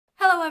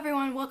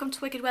everyone, welcome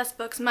to Wicked West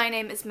Books. My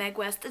name is Meg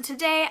West, and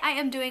today I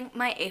am doing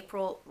my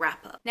April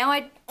wrap-up. Now,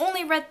 I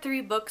only read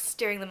 3 books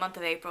during the month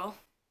of April.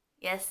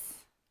 Yes,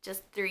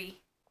 just 3,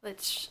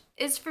 which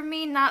is for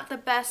me not the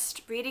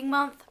best reading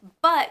month,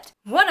 but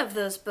one of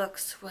those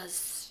books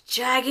was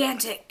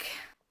gigantic.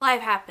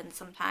 Life happens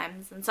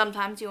sometimes, and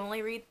sometimes you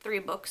only read 3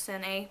 books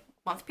in a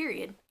month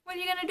period. What are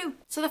you gonna do?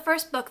 So the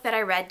first book that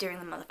I read during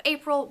the month of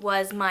April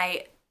was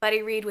my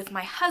buddy read with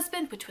my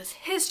husband, which was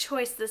his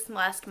choice this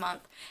last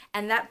month,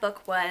 and that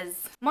book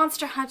was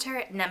Monster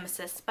Hunter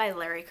Nemesis by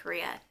Larry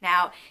Correia.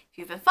 Now, if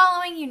you've been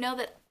following, you know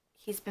that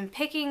he's been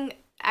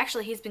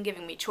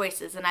giving me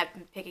choices, and I've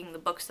been picking the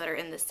books that are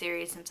in this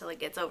series until it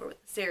gets over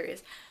with the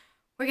series.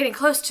 We're getting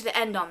close to the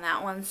end on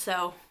that one,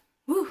 so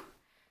woo!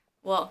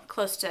 Well,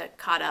 close to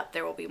caught up.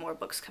 There will be more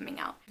books coming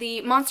out.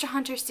 The Monster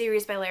Hunter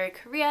series by Larry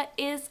Correia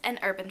is an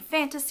urban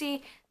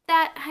fantasy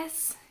that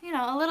has,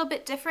 a little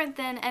bit different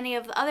than any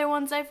of the other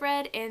ones I've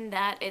read in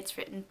that it's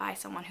written by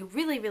someone who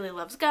really, really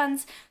loves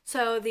guns.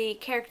 So the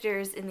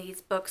characters in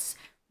these books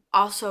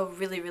also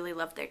really, really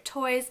love their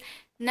toys.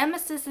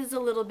 Nemesis is a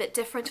little bit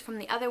different from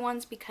the other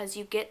ones because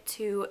you get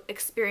to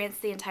experience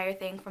the entire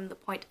thing from the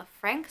point of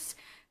Franks,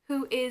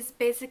 who is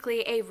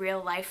basically a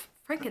real-life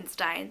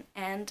Frankenstein,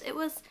 and it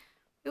was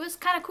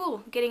kind of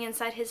cool getting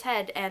inside his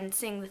head and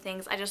seeing the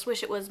things. I just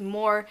wish it was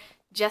more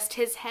just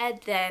his head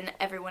than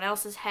everyone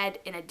else's head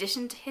in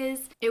addition to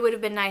his. It would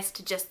have been nice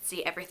to just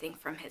see everything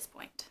from his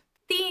point.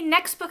 The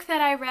next book that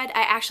I read,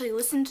 I actually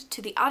listened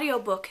to the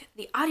audiobook.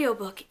 The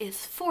audiobook is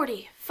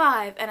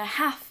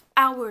 45.5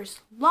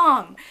 hours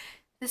long.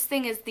 This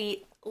thing is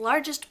the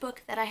largest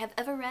book that I have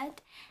ever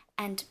read,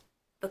 and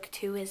book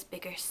 2 is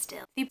bigger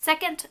still. The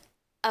second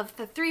of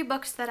the 3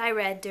 books that I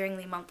read during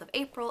the month of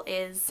April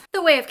is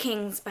The Way of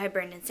Kings by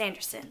Brandon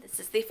Sanderson. This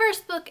is the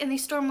first book in the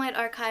Stormlight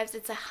Archives.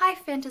 It's a high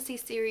fantasy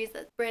series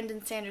that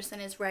Brandon Sanderson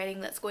is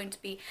writing that's going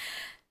to be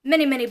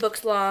many, many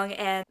books long,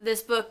 and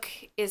this book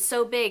is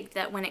so big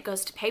that when it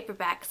goes to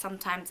paperback,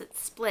 sometimes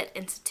it's split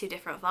into 2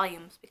 different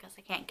volumes because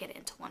I can't get it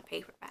into one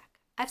paperback.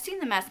 I've seen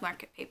the mass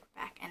market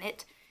paperback, and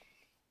it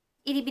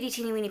itty bitty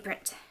teeny weeny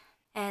print.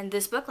 And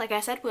this book, like I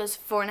said, was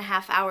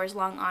 4.5 hours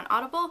long on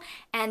Audible,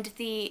 and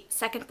the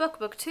second book,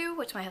 book 2,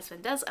 which my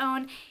husband does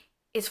own,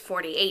 is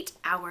 48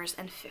 hours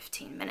and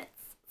 15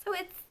 minutes. So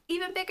it's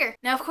even bigger.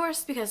 Now, of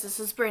course, because this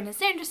is Brandon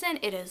Sanderson,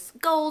 it is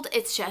gold.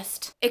 It's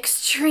just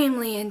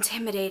extremely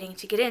intimidating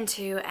to get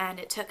into, and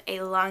it took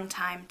a long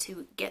time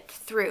to get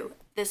through.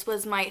 This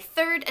was my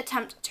 3rd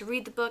attempt to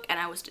read the book, and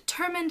I was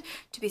determined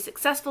to be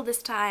successful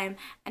this time,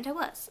 and I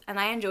was, and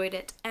I enjoyed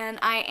it. And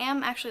I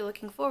am actually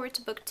looking forward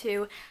to book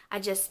 2.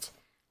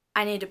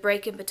 I need a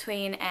break in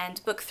between,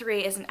 and book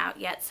 3 isn't out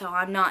yet, so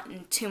I'm not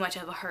in too much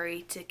of a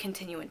hurry to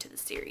continue into the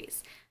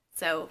series.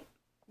 So,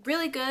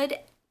 really good.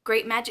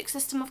 Great magic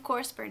system, of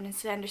course. Brandon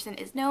Sanderson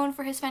is known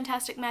for his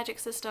fantastic magic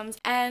systems,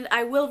 and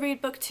I will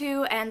read book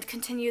 2 and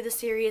continue the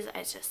series. I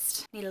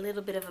just need a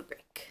little bit of a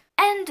break.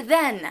 And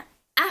then,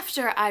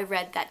 after I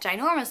read that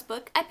ginormous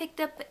book, I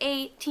picked up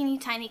a teeny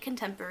tiny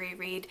contemporary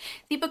read.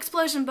 The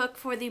Booksplosion book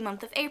for the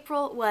month of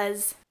April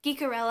was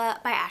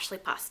Geekerella by Ashley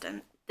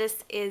Poston.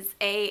 This is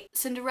a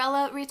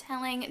Cinderella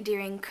retelling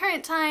during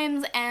current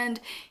times, and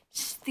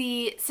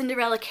the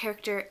Cinderella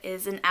character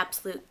is an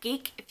absolute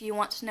geek. If you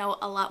want to know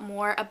a lot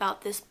more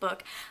about this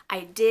book,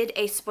 I did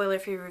a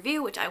spoiler-free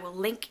review, which I will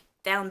link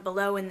down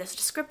below in this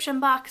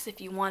description box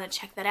if you want to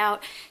check that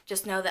out.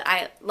 Just know that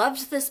I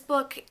loved this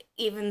book,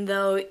 even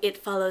though it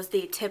follows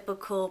the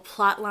typical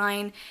plot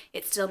line.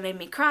 It still made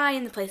me cry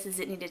in the places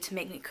it needed to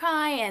make me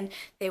cry, and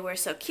they were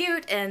so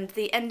cute, and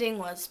the ending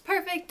was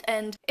perfect,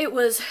 and it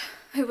was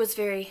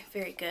very,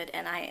 very good,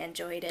 and I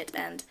enjoyed it,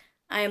 and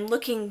I am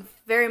looking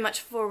very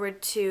much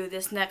forward to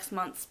this next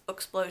month's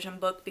Booksplosion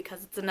book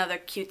because it's another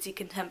cutesy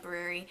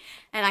contemporary,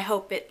 and I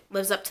hope it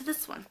lives up to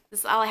this one. This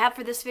is all I have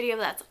for this video.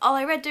 That's all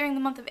I read during the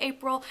month of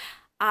April.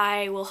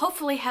 I will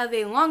hopefully have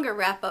a longer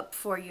wrap-up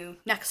for you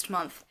next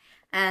month,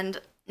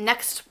 and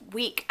next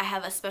week I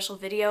have a special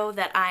video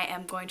that I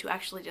am going to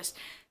actually just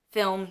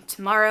film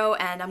tomorrow,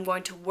 and I'm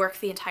going to work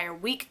the entire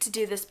week to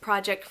do this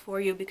project for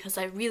you because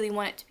I really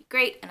want it to be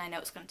great, and I know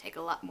it's going to take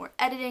a lot more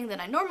editing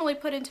than I normally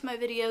put into my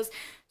videos,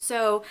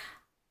 so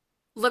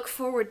look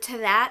forward to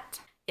that.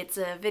 It's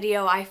a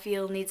video I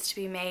feel needs to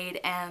be made,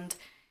 and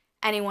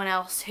anyone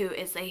else who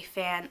is a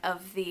fan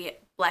of the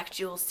Black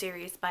Jewels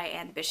series by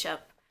Anne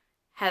Bishop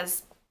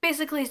has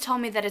basically told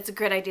me that it's a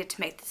great idea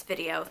to make this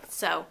video,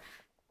 so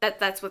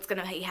that's what's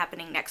going to be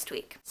happening next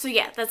week. So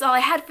yeah, that's all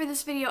I had for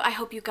this video. I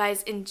hope you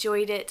guys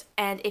enjoyed it,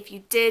 and if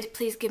you did,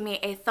 please give me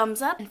a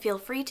thumbs up, and feel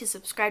free to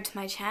subscribe to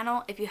my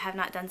channel if you have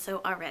not done so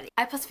already.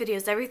 I post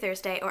videos every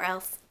Thursday, or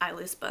else I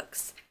lose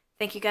books.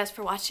 Thank you guys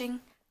for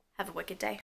watching. Have a wicked day.